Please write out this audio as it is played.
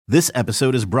This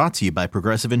episode is brought to you by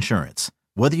Progressive Insurance.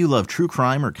 Whether you love true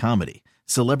crime or comedy,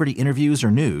 celebrity interviews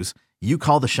or news, you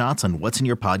call the shots on what's in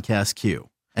your podcast queue.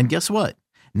 And guess what?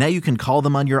 Now you can call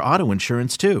them on your auto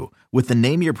insurance too with the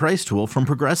Name Your Price tool from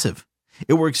Progressive.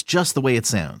 It works just the way it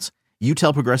sounds. You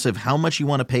tell Progressive how much you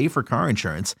want to pay for car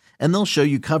insurance, and they'll show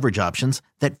you coverage options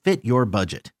that fit your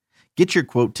budget. Get your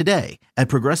quote today at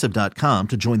Progressive.com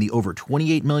to join the over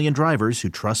 28 million drivers who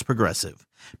trust Progressive.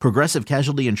 Progressive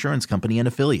Casualty Insurance Company and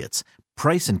Affiliates.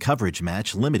 Price and coverage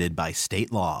match limited by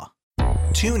state law.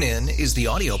 TuneIn is the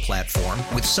audio platform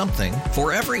with something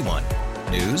for everyone.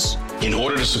 News. In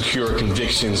order to secure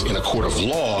convictions in a court of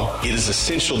law, it is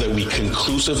essential that we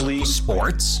conclusively.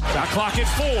 Sports. Shot clock at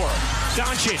 4.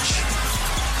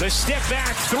 Doncic. The step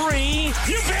back 3.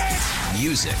 You bet.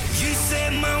 Music. You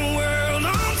set my world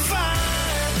on fire.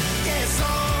 Yes,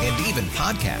 and even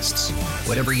podcasts.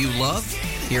 Whatever you love,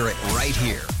 hear it right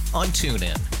here on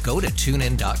TuneIn. Go to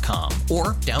TuneIn.com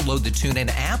or download the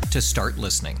TuneIn app to start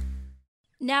listening.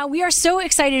 Now, we are so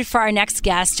excited for our next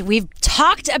guest. We've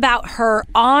talked about her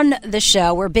on the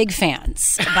show. We're big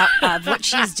fans of what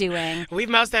she's doing. We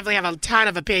most definitely have a ton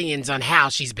of opinions on how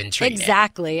she's been treated.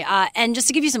 Exactly. And just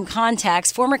to give you some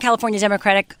context, former California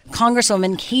Democratic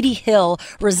Congresswoman Katie Hill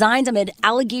resigned amid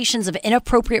allegations of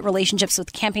inappropriate relationships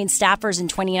with campaign staffers in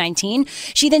 2019.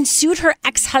 She then sued her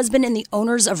ex-husband and the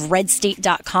owners of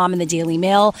RedState.com and the Daily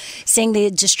Mail, saying they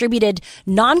had distributed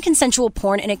non-consensual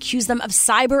porn and accused them of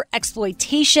cyber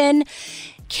exploitation.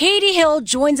 Katie Hill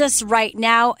joins us right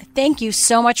now. Thank you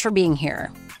so much for being here.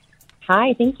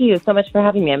 Hi, thank you so much for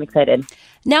having me. I'm excited.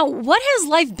 Now, what has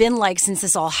life been like since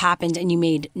this all happened and you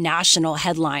made national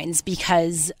headlines?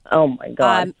 Because, oh my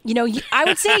God, I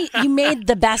would say you made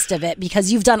the best of it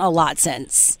because you've done a lot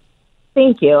since.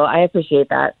 Thank you. I appreciate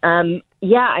that. Two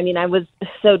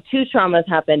traumas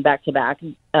happened back to back,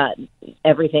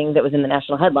 everything that was in the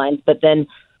national headlines, but then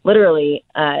literally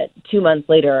 2 months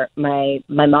later, my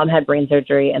mom had brain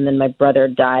surgery, and then my brother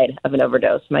died of an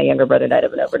overdose. My younger brother died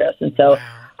of an overdose. And so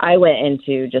I went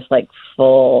into just like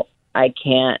full, I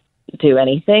can't do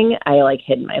anything. I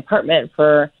hid in my apartment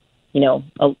for,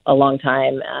 a long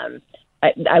time.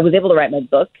 I was able to write my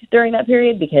book during that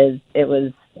period because it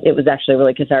was actually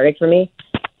really cathartic for me.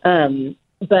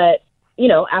 But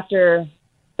after,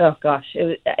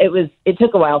 it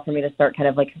took a while for me to start kind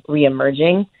of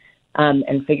reemerging.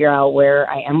 And figure out where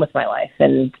I am with my life.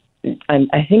 And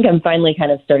I think I'm finally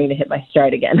kind of starting to hit my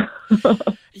stride again.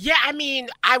 Yeah,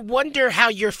 I wonder how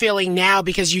you're feeling now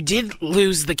because you did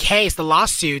lose the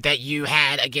lawsuit that you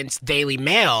had against Daily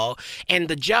Mail, and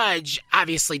the judge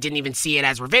obviously didn't even see it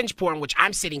as revenge porn, which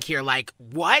I'm sitting here like,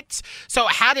 what? So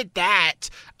how did that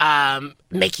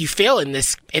make you feel in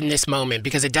this moment?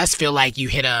 Because it does feel like you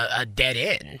hit a dead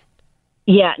end.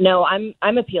 Yeah, no,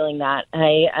 I'm appealing that.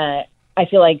 I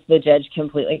feel like the judge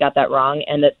completely got that wrong,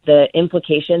 and that the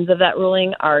implications of that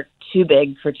ruling are too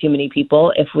big for too many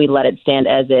people if we let it stand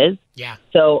as is. Yeah.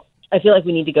 So I feel like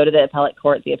we need to go to the appellate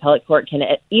court. The appellate court can,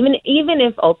 even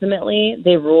if ultimately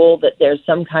they rule that there's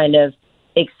some kind of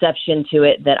exception to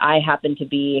it that I happen to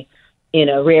be, in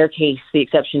a rare case, the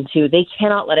exception to, they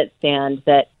cannot let it stand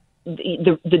that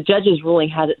the judge's ruling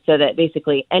has it so that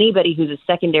basically anybody who's a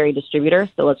secondary distributor,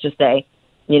 so let's just say,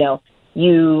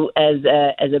 you as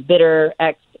a bidder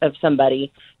ex of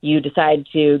somebody, you decide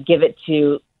to give it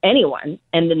to anyone,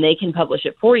 and then they can publish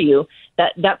it for you.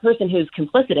 That person who's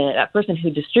complicit in it, that person who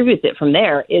distributes it from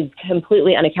there, is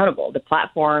completely unaccountable. The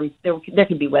platform, there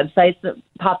could be websites that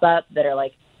pop up that are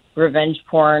like revenge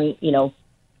porn,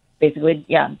 basically,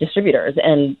 distributors,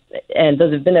 and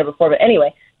those have been there before. But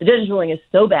anyway, the judge's ruling is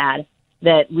so bad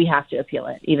that we have to appeal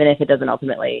it, even if it doesn't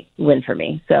ultimately win for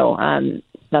me. So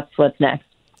that's what's next.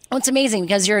 Well, it's amazing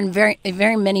because you're in very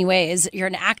many ways, you're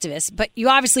an activist, but you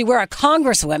obviously were a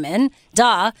congresswoman,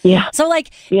 duh. Yeah. So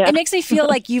It makes me feel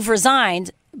like you've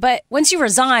resigned, but once you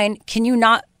resign, can you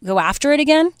not go after it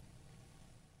again?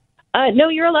 No,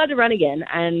 you're allowed to run again.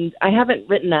 And I haven't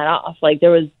written that off.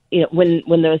 There was, when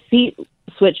the seat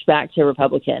switched back to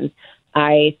Republican,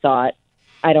 I thought,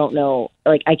 I don't know,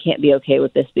 I can't be okay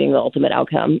with this being the ultimate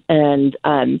outcome. And,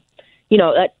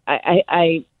 that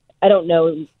I don't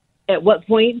know at what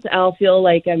point I'll feel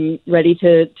like I'm ready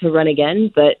to run again,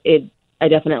 but I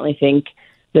definitely think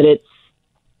that it's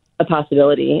a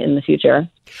possibility in the future.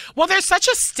 Well, there's such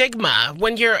a stigma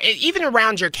when you're even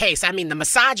around your case. I mean, the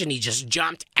misogyny just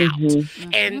jumped out,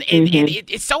 and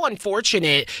it's so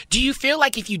unfortunate. Do you feel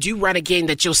like if you do run again,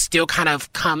 that you'll still kind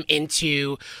of come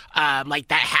into like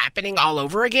that happening all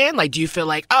over again? Like, do you feel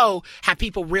like, oh, have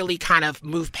people really kind of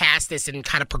moved past this and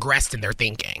kind of progressed in their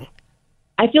thinking?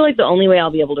 I feel like the only way I'll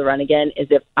be able to run again is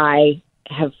if I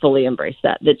have fully embraced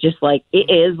that just like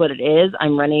it is what it is.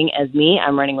 I'm running as me.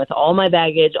 I'm running with all my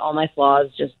baggage, all my flaws,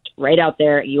 just right out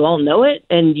there. You all know it,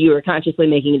 and you are consciously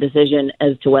making a decision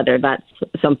as to whether that's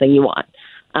something you want.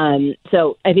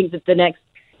 So I think that the next,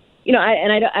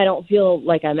 I don't feel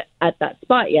like I'm at that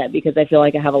spot yet because I feel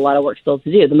like I have a lot of work still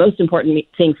to do. The most important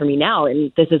thing for me now,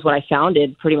 and this is what I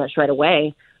founded pretty much right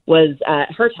away, was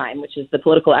Her Time, which is the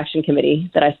political action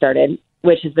committee that I started,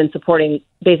 which has been supporting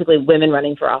basically women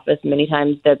running for office. Many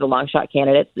times they're the long shot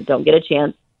candidates that don't get a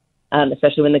chance,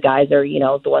 especially when the guys are,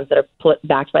 the ones that are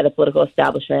backed by the political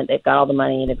establishment. They've got all the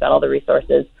money, they've got all the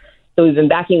resources. So we've been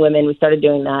backing women. We started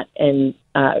doing that, and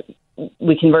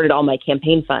we converted all my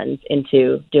campaign funds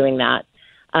into doing that.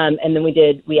 And then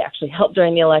we actually helped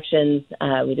during the elections.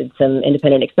 We did some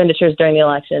independent expenditures during the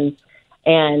elections.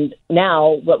 And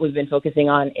now what we've been focusing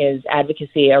on is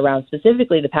advocacy around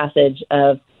specifically the passage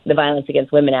of the Violence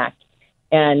Against Women Act.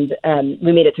 And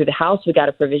we made it through the House. We got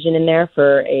a provision in there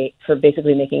for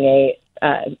basically making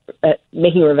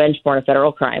making revenge porn a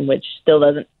federal crime, which still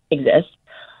doesn't exist.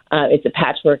 It's a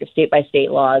patchwork of state-by-state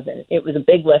laws, and it was a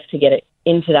big lift to get it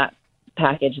into that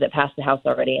package that passed the House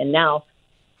already. And now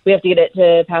we have to get it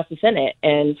to pass the Senate.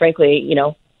 And frankly,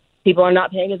 people are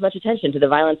not paying as much attention to the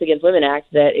Violence Against Women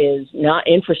Act that is not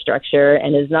infrastructure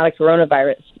and is not a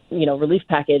coronavirus, relief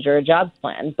package or a jobs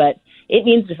plan, but it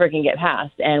needs to freaking get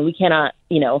passed. And we cannot,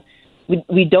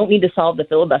 we don't need to solve the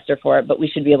filibuster for it, but we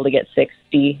should be able to get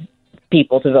 60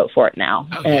 people to vote for it now.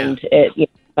 Oh, yeah. And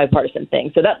it's bipartisan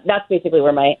thing. So that's basically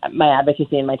where my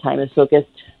advocacy and my time is focused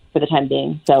for the time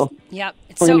being. So yep,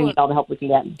 we're going to need all the help we can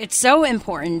get. It's so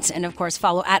important. And of course,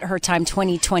 follow at Her Time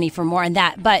 2020 for more on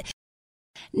that. But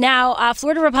now,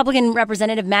 Florida Republican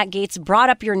Representative Matt Gaetz brought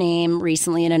up your name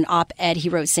recently in an op-ed he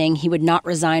wrote saying he would not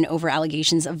resign over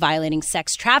allegations of violating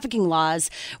sex trafficking laws,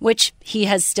 which he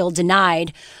has still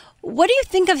denied. What do you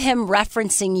think of him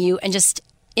referencing you and just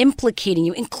implicating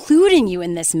you, including you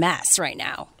in this mess right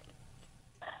now?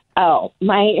 Oh,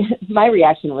 my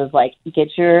reaction was like,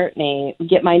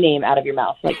 get my name out of your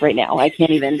mouth, like right now. I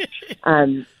can't even.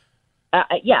 I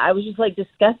was just like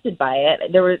disgusted by it.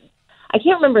 I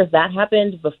can't remember if that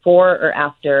happened before or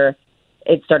after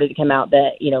it started to come out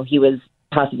that, he was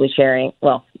possibly sharing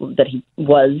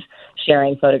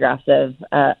photographs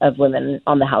of women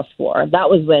on the House floor. That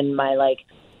was when my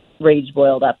rage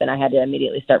boiled up and I had to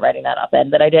immediately start writing that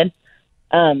op-ed that I did.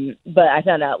 But I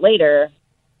found out later,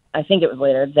 I think it was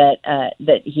later,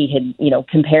 that he had,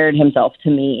 compared himself to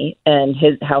me and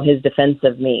how his defense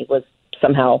of me was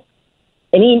somehow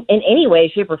in any way,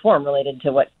 shape or form related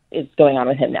to what is going on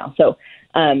with him now. So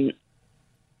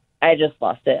I just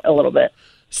lost it a little bit.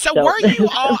 So were you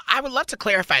all, I would love to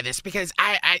clarify this because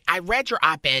I read your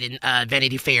op-ed in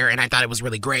Vanity Fair and I thought it was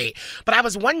really great. But I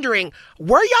was wondering,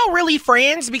 were y'all really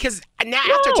friends? Because now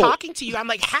after talking to you, I'm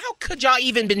like, how could y'all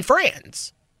even been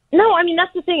friends? No, I mean,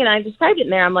 that's the thing. And I described it in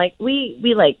there. I'm like, we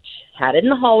chatted in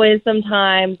the hallways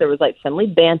sometimes. There was friendly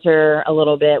banter a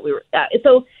little bit. We were,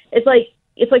 so it's like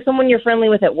someone you're friendly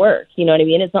with at work. You know what I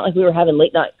mean? It's not like we were having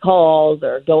late night calls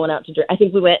or going out to drink. I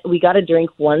think we got a drink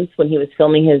once when he was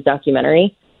filming his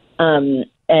documentary, and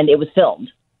it was filmed.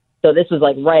 So this was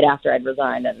right after I'd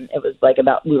resigned, and it was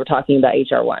we were talking about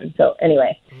HR1. So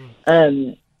anyway,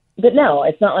 but no,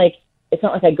 it's not like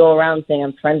I go around saying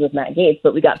I'm friends with Matt Gaetz,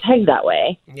 but we got pegged that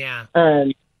way. Yeah.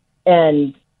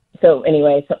 And so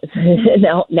anyway, so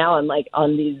now I'm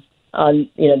on the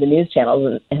news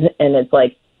channels, and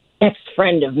it's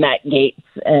ex-friend of Matt Gaetz,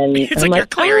 and it's I'm you're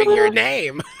clearing your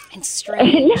name. It's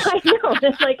strange. I know.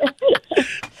 It's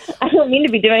I don't mean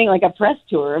to be doing a press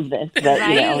tour of this, but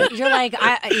right? You're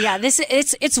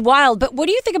it's wild. But what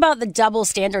do you think about the double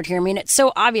standard here? I mean, it's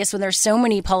so obvious when there's so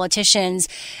many politicians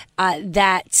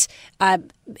that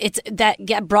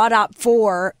get brought up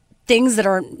for things that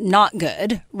are not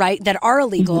good, right? That are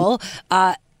illegal,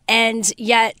 and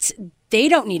yet they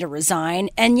don't need to resign,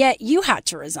 and yet you had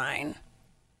to resign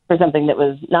for something that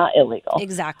was not illegal.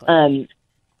 Exactly.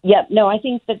 No, I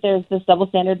think that there's this double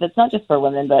standard that's not just for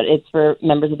women, but it's for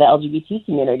members of the LGBT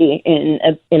community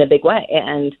in a big way.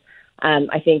 And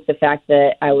I think the fact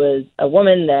that I was a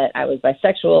woman, that I was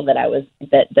bisexual,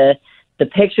 that the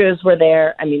pictures were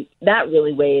there, I mean, that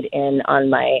really weighed in on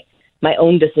my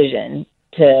own decision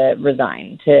to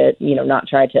resign, to, not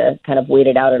try to kind of wait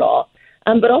it out at all.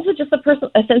 But also just a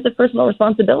sense of personal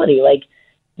responsibility.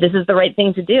 This is the right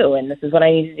thing to do, and this is what I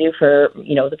need to do for,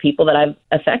 the people that I've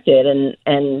affected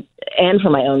and for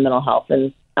my own mental health.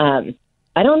 And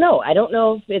I don't know. I don't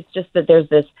know if it's just that there's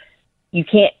this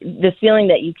feeling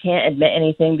that you can't admit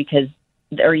anything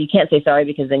or you can't say sorry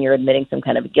because then you're admitting some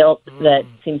kind of guilt that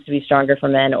seems to be stronger for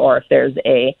men, or if there's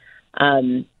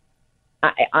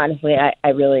honestly, I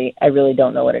really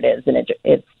don't know what it is, and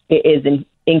it is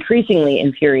increasingly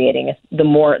infuriating. The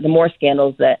more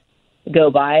scandals that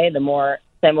go by, the more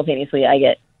simultaneously I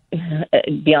get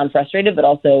beyond frustrated, but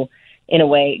also in a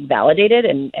way validated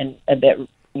and a bit,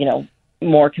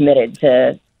 more committed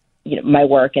to, my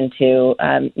work and to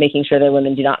making sure that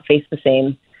women do not face the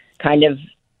same kind of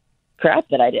crap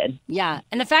that I did. Yeah.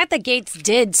 And the fact that Gates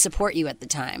did support you at the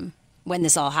time when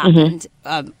this all happened,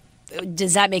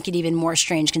 does that make it even more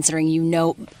strange considering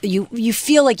you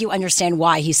feel like you understand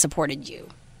why he supported you?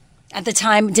 At the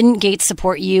time, didn't Gates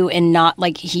support you and not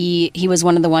like he was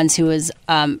one of the ones who was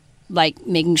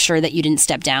making sure that you didn't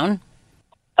step down?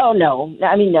 Oh, no.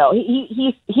 I mean, no.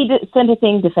 He sent a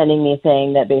thing defending me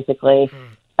saying that basically,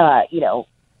 Yeah,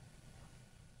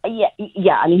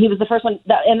 I mean, he was the first one,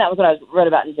 and that was what I wrote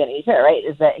about in Vanity Fair, right?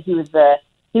 Is that he was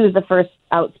the first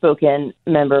outspoken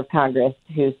member of Congress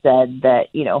who said that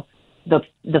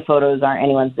the photos aren't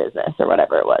anyone's business or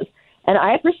whatever it was, and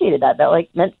I appreciated that. That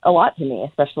meant a lot to me,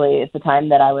 especially at the time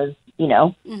that I was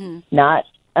not.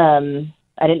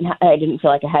 I didn't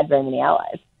feel like I had very many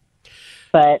allies,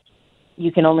 but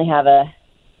you can only have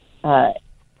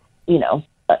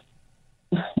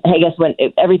I guess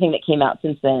everything that came out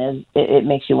since then it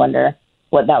makes you wonder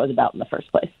what that was about in the first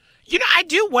place. I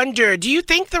do wonder, do you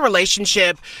think the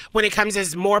relationship, when it comes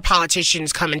as more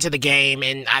politicians come into the game,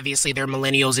 and obviously they're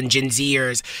millennials and Gen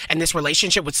Zers, and this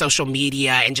relationship with social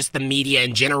media and just the media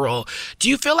in general, do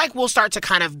you feel like we'll start to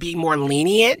kind of be more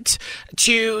lenient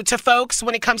to folks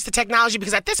when it comes to technology?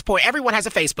 Because at this point, everyone has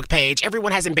a Facebook page.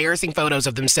 Everyone has embarrassing photos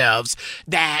of themselves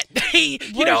that they,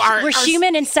 are... We're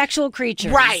human and sexual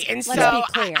creatures. Right. And so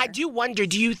I do wonder,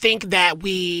 do you think that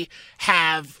we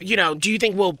have, do you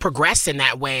think we'll progress in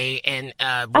that way? And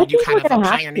were you kind of a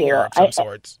pioneer of some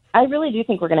sorts? I really do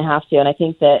think we're going to have to, and I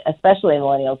think that especially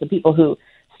millennials, the people who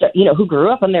who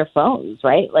grew up on their phones,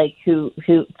 right? Like who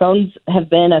phones have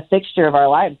been a fixture of our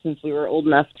lives since we were old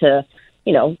enough to,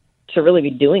 to really be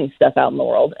doing stuff out in the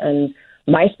world. And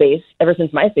MySpace, ever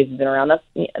since MySpace has been around,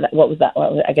 what was that?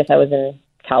 Well, I guess I was in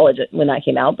college when that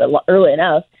came out, but early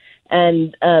enough.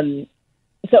 And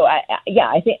so I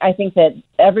think that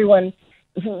everyone.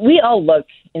 We all look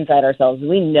inside ourselves.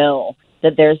 We know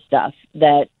that there's stuff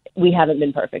that we haven't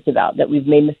been perfect about, that we've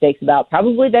made mistakes about,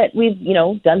 probably that we've,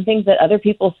 done things that other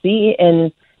people see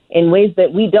in ways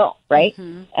that we don't, right?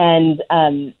 Mm-hmm.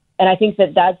 And I think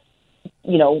that that's,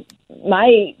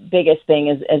 my biggest thing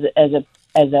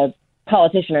as a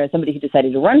politician or as somebody who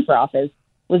decided to run for office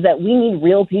was that we need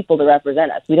real people to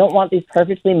represent us. We don't want these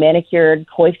perfectly manicured,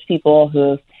 coiffed people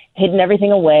who've hidden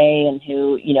everything away and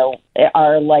who,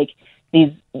 are like,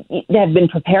 these have been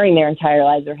preparing their entire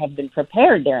lives or have been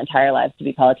prepared their entire lives to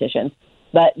be politicians.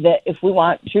 But that if we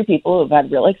want true people who've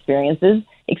had real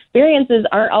experiences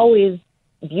aren't always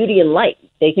beauty and light.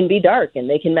 They can be dark and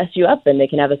they can mess you up and they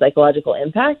can have a psychological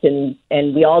impact and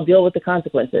we all deal with the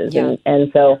consequences. Yeah.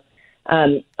 And so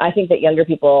I think that younger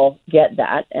people get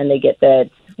that and they get that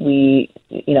it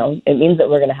means that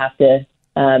we're going to have to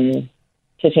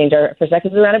change our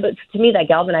perspectives around it. But to me, that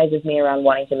galvanizes me around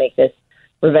wanting to make this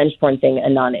revenge porn thing a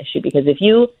non-issue, because if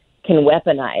you can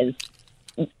weaponize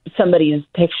somebody's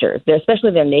pictures,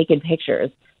 especially their naked pictures,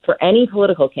 for any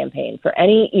political campaign, for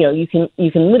any, you can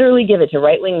literally give it to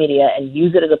right-wing media and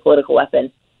use it as a political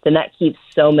weapon, then that keeps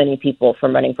so many people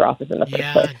from running for office in the first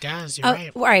place. Yeah, it does. You're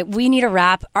right. All right, we need a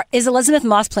wrap. Is Elizabeth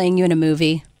Moss playing you in a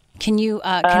movie? Can you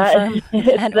confirm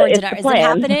that? Or is it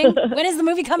happening? When is the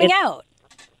movie coming out?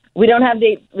 We don't have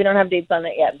dates on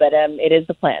it yet, but it is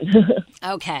the plan.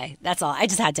 Okay, that's all. I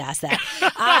just had to ask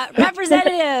that.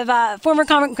 Representative, former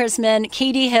Congressman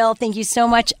Katie Hill, thank you so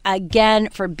much again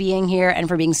for being here and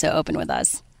for being so open with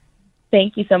us.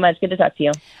 Thank you so much. Good to talk to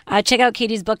you. Check out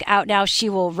Katie's book out now, She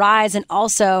Will Rise, and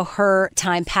also her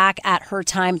Time Pack at Her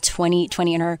Time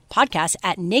 2020 and her podcast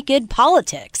at Naked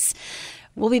Politics.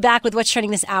 We'll be back with What's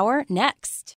Trending this hour next.